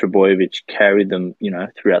 and Trebojevic carried them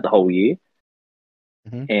throughout the whole year.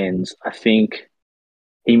 Mm-hmm. And I think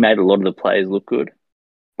he made a lot of the players look good.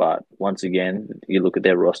 But once again, you look at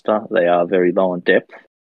their roster, they are very low on depth.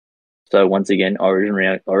 So once again,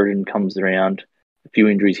 Origin comes around, a few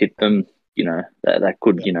injuries hit them, that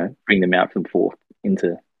could, bring them out from 4th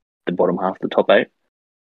into the bottom half of the top 8.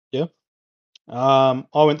 Yeah. I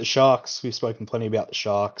went the Sharks. We've spoken plenty about the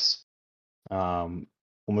Sharks. We'll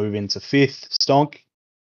move into 5th. Stonk.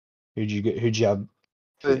 Who'd you have?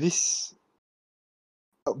 For this,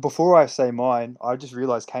 before I say mine, I just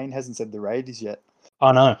realised Kane hasn't said the Raiders yet.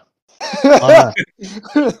 I know. I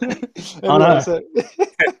know.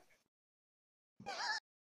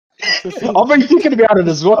 I've been thinking about it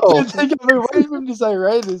as well. I've been waiting for him to say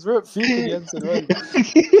Raiders. We're at 5th again today.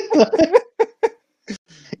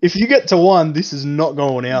 If you get to 1, this is not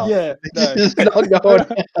going out. Yeah, no. This is not going out.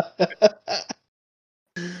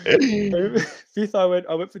 5th, I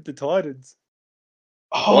went with the Titans.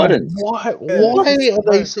 Oh, Titans. Why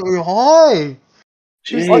are they so high?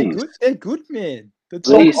 They're good, man.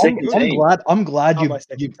 I'm glad you're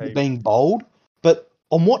being bold, but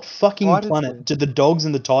on what fucking planet did the Dogs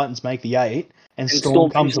and the Titans make the 8 and Storm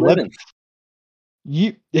comes 11th?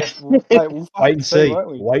 You Yeah, we'll wait fucking and see, see.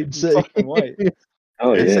 won't we? Wait and We'll see. fucking wait.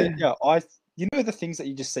 Oh You yeah, see, you know the things that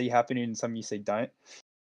you just see happening and some you see don't.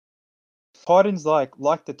 Titans like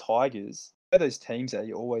the Tigers. You know those teams that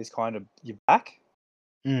you always kind of you back.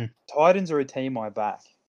 Mm. Titans are a team I back.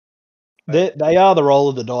 They are the roll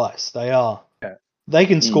of the dice. They are. Yeah. They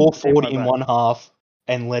can score Team 40 I in back. one half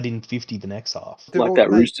and let in 50 the next half. like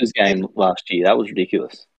that Roosters game last year. That was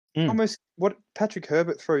ridiculous. Almost what Patrick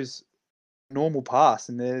Herbert throws normal pass,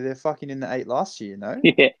 and they're fucking in the 8 last year. You know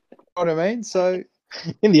Yeah, what I mean? So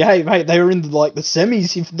In the 8, mate, they were in the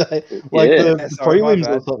semis, if they yeah. the sorry, my prelims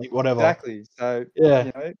or bad. something, whatever. Exactly. So Yeah.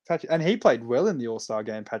 you know, Patrick, and he played well in the All Star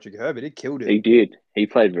game. Patrick Herbert, he killed it. He did. He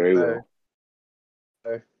played very well.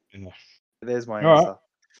 So there's my All right. answer.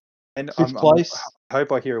 And Fifth place. I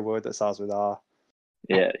hope I hear a word that starts with R.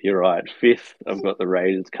 Yeah, you're right. Fifth, I've got the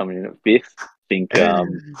Raiders coming in at fifth. I think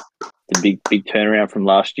the big turnaround from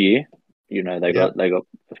last year. You know, they got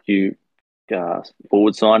a few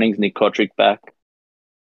forward signings. Nick Kotrick back,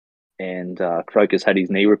 and Croker's had his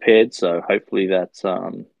knee repaired, so hopefully that's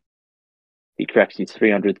he cracks his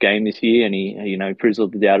 300th game this year, and he proves all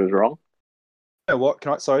the doubters wrong. You know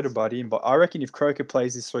what? Sorry to butt in, but I reckon if Croker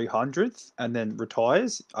plays his 300th and then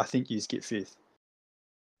retires, I think you get fifth.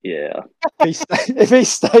 Yeah, If he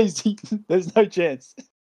stays, there's no chance.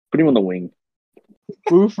 put him on the wing.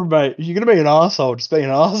 Oof, mate. If you're going to be an arsehole, just be an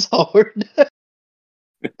arsehole.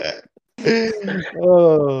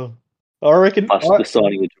 Oh, I reckon. Plus the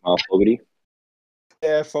signing of Jamal Fogarty.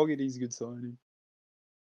 Yeah, Fogarty's a good signing.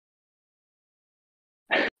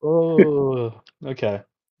 Oh, okay.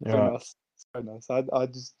 All So right. nice. So nice. I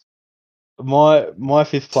just My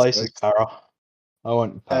fifth place is Para. I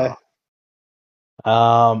went Para.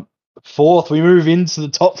 Fourth, we move into the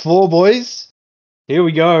top 4, boys. Here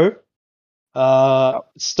we go.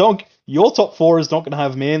 Stonk, your top 4 is not going to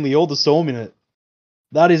have Manly or the Storm in it.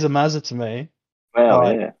 That is a mazza to me. Wow,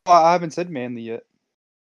 yeah. I haven't said Manly yet.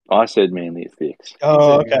 I said Manly at 6.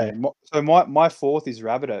 Oh, okay. So my fourth is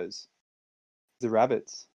Rabbitohs. The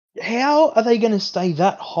Rabbits. How are they going to stay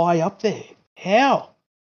that high up there? How?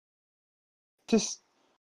 Just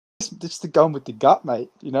going with the gut, mate.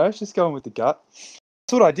 You know, it's just going with the gut.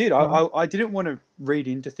 That's what I did. I didn't want to read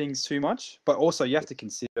into things too much, but also you have to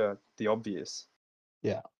consider the obvious.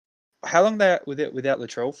 Yeah. How long they without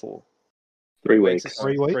Latrell for? 3 weeks.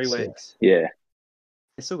 3 weeks. 3 weeks. Yeah.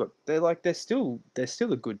 They're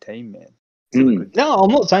still a good team, man. No,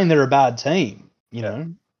 I'm not saying they're a bad team. You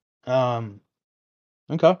know.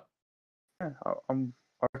 Okay. Yeah, I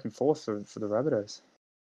reckon fourth for the Rabbitohs.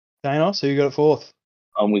 Thanos, who you got at fourth?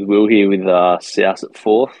 I'm with Will here with South at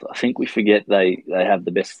fourth. I think we forget they have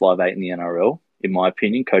the best 5'8" in the NRL, in my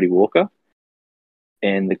opinion, Cody Walker.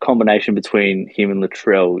 And the combination between him and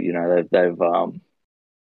Latrell, you know, they've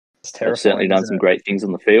certainly done some great things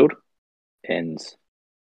on the field. And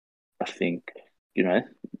I think, you know,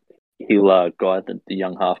 he'll guide the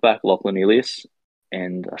young halfback, Lachlan Ilias.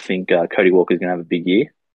 And I think Cody Walker's going to have a big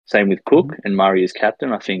year. Same with Cook and Murray as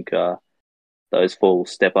captain. I think those four will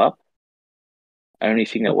step up. Only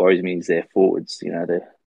thing that worries me is their forwards. You know, they're a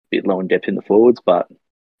bit low in depth in the forwards, but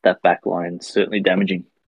that back line is certainly damaging.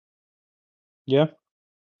 Yeah.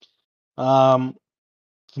 For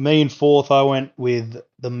me in fourth, I went with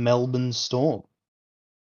the Melbourne Storm.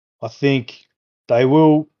 I think they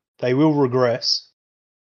will regress.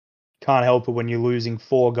 Can't help it when you're losing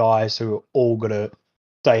 4 guys who are all going to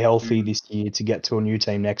stay healthy this year to get to a new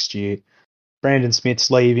team next year. Brandon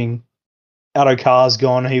Smith's leaving. Addo Carr's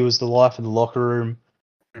gone. He was the life of the locker room.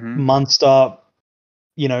 Mm-hmm. Munster,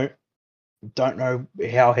 you know, don't know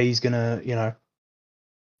how he's going to, you know,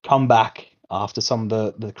 come back after some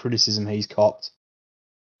of the criticism he's copped.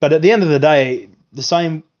 But at the end of the day, the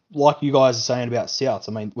same like you guys are saying about South.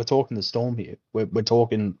 I mean, we're talking the Storm here. We're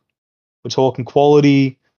talking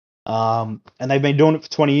quality. And they've been doing it for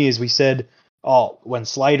 20 years. We said, oh, when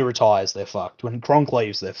Slater retires, they're fucked. When Cronk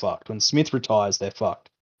leaves, they're fucked. When Smith retires, they're fucked.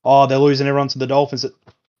 Oh, they're losing everyone to the Dolphins.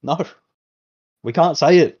 No, we can't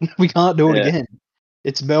say it. We can't do it again.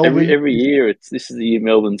 It's Melbourne. Every year, this is the year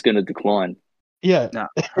Melbourne's going to decline. Yeah, no,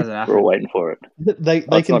 hasn't happened. We're all waiting for it. They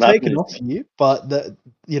can take an off year, but an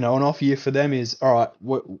off year for them is all right.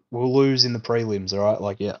 We'll lose in the prelims. All right,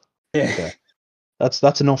 like yeah. Okay.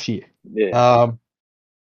 That's an off year. Yeah. All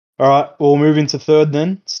right, we'll move into third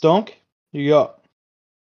then. Stonk, you got?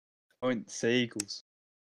 I went Sea Eagles.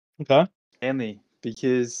 Okay. Manly,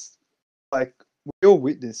 because like we all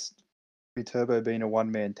witnessed Turbo being a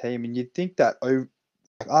one-man team, and you'd think that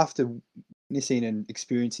after witnessing and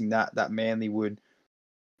experiencing that Manly would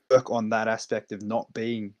work on that aspect of not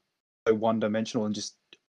being so one-dimensional and just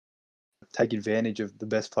take advantage of the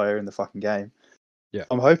best player in the fucking game. Yeah.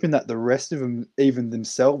 I'm hoping that the rest of them, even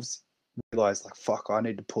themselves, realize like, fuck, I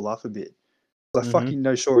need to pull up a bit. I fucking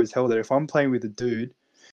know sure as hell that if I'm playing with a dude,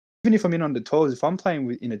 even if I'm in under 12s, if I'm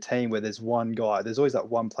playing in a team where there's one guy, there's always that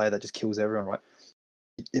one player that just kills everyone, right?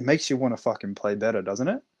 It makes you want to fucking play better, doesn't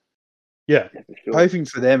it? Yeah. for sure. Hoping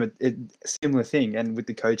for them, it similar thing, and with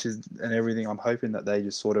the coaches and everything, I'm hoping that they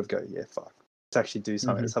just sort of go, yeah, fuck, let's actually do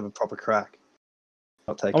something. Let's have a proper crack.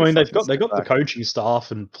 Not take. I mean, they've got the coaching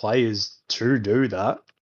staff and players to do that.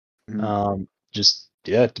 Just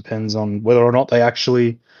it depends on whether or not they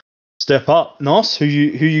actually step up. Nos, who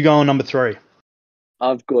you going number 3?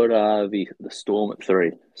 I've got the Storm at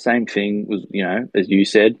 3. Same thing was as you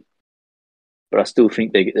said, but I still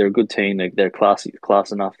think they're a good team. They're class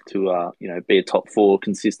enough to be a top 4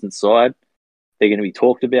 consistent side. They're going to be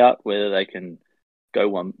talked about. Whether they can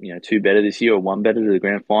go 2 better this year or 1 better to the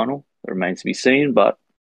grand final, it remains to be seen. But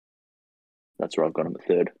that's where I've got them at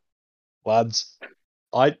 3rd. Lads,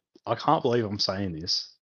 I can't believe I'm saying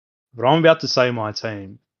this, but I'm about to say my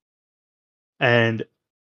team, and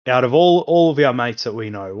out of all of our mates that we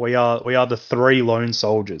know, we are the 3 lone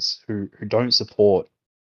soldiers who don't support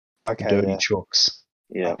dirty chooks.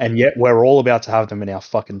 Yeah, and yet we're all about to have them in our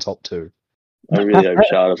fucking top 2. I really hope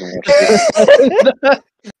Shah doesn't watch this.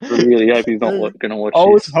 I really hope he's not going to watch this. I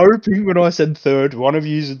was hoping when I said 3rd, one of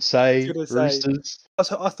you would say Roosters.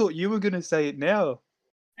 I thought you were going to say it now.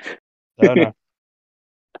 No.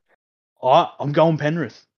 I'm going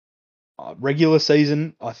Penrith. Regular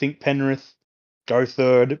season, I think Penrith go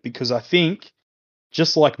 3rd because I think,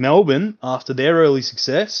 just like Melbourne, after their early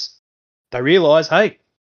success, they realise, hey,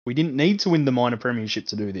 we didn't need to win the minor premiership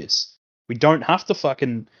to do this. We don't have to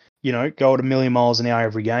fucking, go at a million miles an hour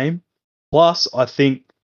every game. Plus, I think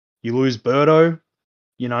you lose Birdo,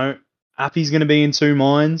 Appy's going to be in 2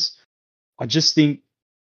 minds. I just think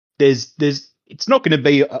it's not going to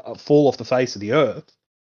be a fall off the face of the earth,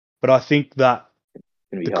 but I think that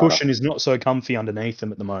the cushion is not so comfy underneath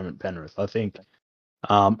them at the moment, Penrith. I think,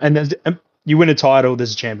 and you win a title,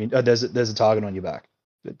 there's a champion, there's a target on your back.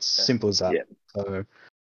 It's simple as that. Yeah. So,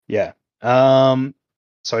 yeah.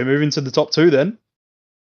 So we move into the top 2 then.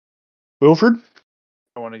 Wilfred,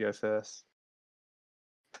 I want to go first.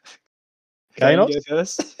 Okay, go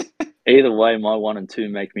first. Either way, my 1 and 2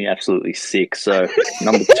 make me absolutely sick. So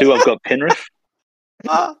number 2, I've got Penrith.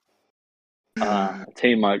 A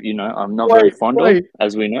team I'm not very fond of,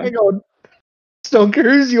 as we know. Hang on. Stonker,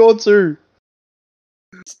 who's your 2?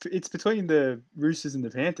 It's between the Roosters and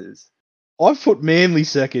the Panthers. I've put Manly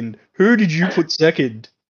 2nd. Who did you put 2nd?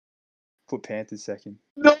 Put Panthers 2nd.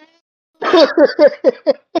 No.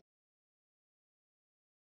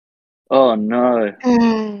 Oh no.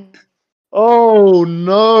 Oh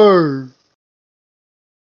no.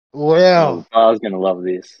 Wow. I was going to love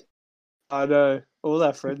this. I know. All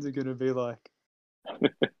our friends are going to be like.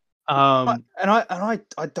 And I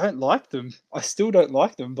don't like them. I still don't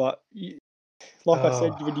like them. But I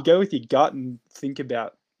said, when you go with your gut and think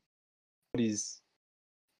about what is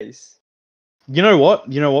case. You know what,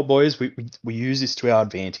 boys? We use this to our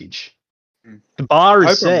advantage. The bar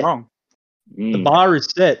is set. I'm wrong. The bar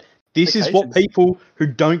is set. This is what people who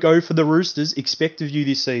don't go for the Roosters expect of you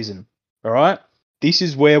this season. All right? This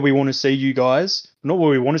is where we want to see you guys. Not where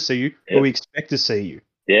we want to see you, where we expect to see you.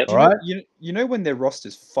 Yeah. All right? You know when their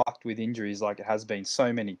roster's fucked with injuries like it has been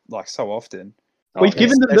so often. We've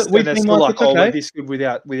given them that we've been like, it's okay. We're this good with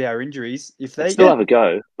our injuries. If they still have a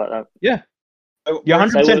go, but yeah. You're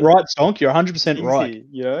 100% right, Stonk. You're 100% right.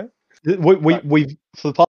 You know? We've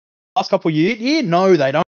for the past couple of years, no,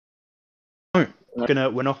 they don't.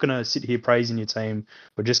 We're not gonna sit here praising your team.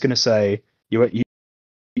 We're just gonna say you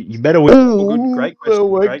better win. Great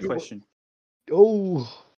question.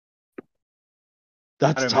 Oh,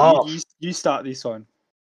 that's tough. You start this one.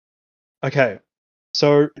 Okay,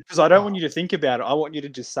 so because I don't want you to think about it. I want you to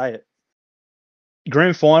just say it.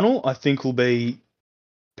 Grand final, I think, will be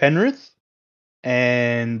Penrith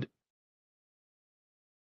and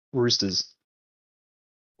Roosters.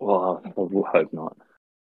 Well, I hope not.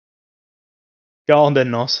 Go on then,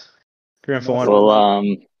 Nos. Grand final. Well,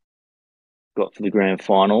 got for the grand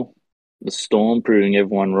final, the Storm proving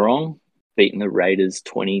everyone wrong, beating the Raiders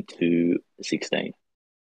 20-16.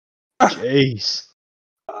 Jeez.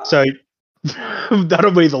 So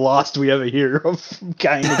that'll be the last we ever hear of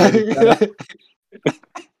Kane.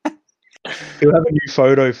 He'll have a new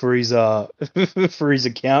photo for his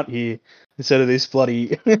account here instead of this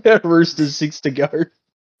bloody Roosters 6 to go.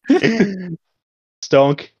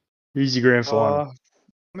 Stonk, who's your grand final?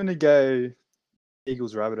 I'm gonna go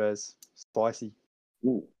Eagles Rabbitohs. Spicy.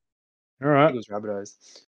 Ooh. All right. Eagles Rabbitohs.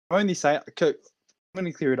 I'm only saying. I'm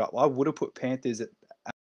gonna clear it up. I would have put Panthers at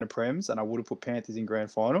the Prems, and I would have put Panthers in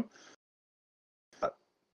grand final. But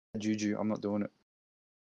Juju, I'm not doing it.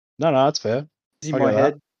 No, that's fair. In my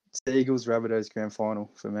head, it's the Eagles Rabbitohs grand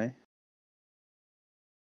final for me.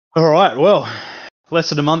 All right, well, less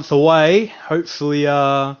than a month away. Hopefully,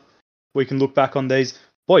 we can look back on these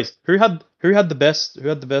boys. Who had the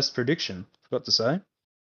best prediction? Forgot to say.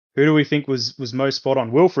 Who do we think was most spot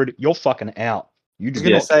on? Wilfred, you're fucking out. You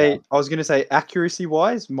I was gonna say accuracy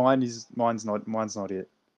wise, mine's not it.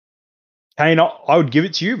 Kane, I would give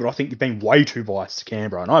it to you, but I think you've been way too biased to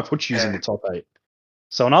Canberra, and I put you in the top 8.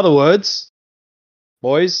 So in other words,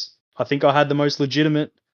 boys, I think I had the most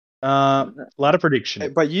legitimate ladder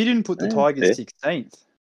prediction. But you didn't put the Tigers 16th.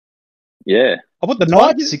 Yeah. I put the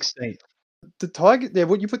Knights 16th. The Tigers, yeah,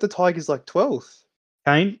 what you put the Tigers like 12th.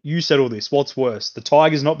 Kane, you said all this. What's worse, the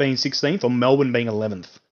Tigers not being 16th or Melbourne being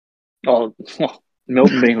 11th? Oh,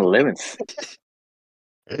 Melbourne being 11th.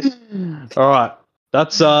 All right.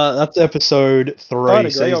 That's episode 3,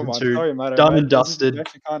 season 2. Sorry, mate, done and dusted. I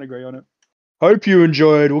actually can't agree on it. Hope you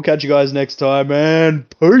enjoyed. We'll catch you guys next time, and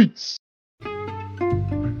peace.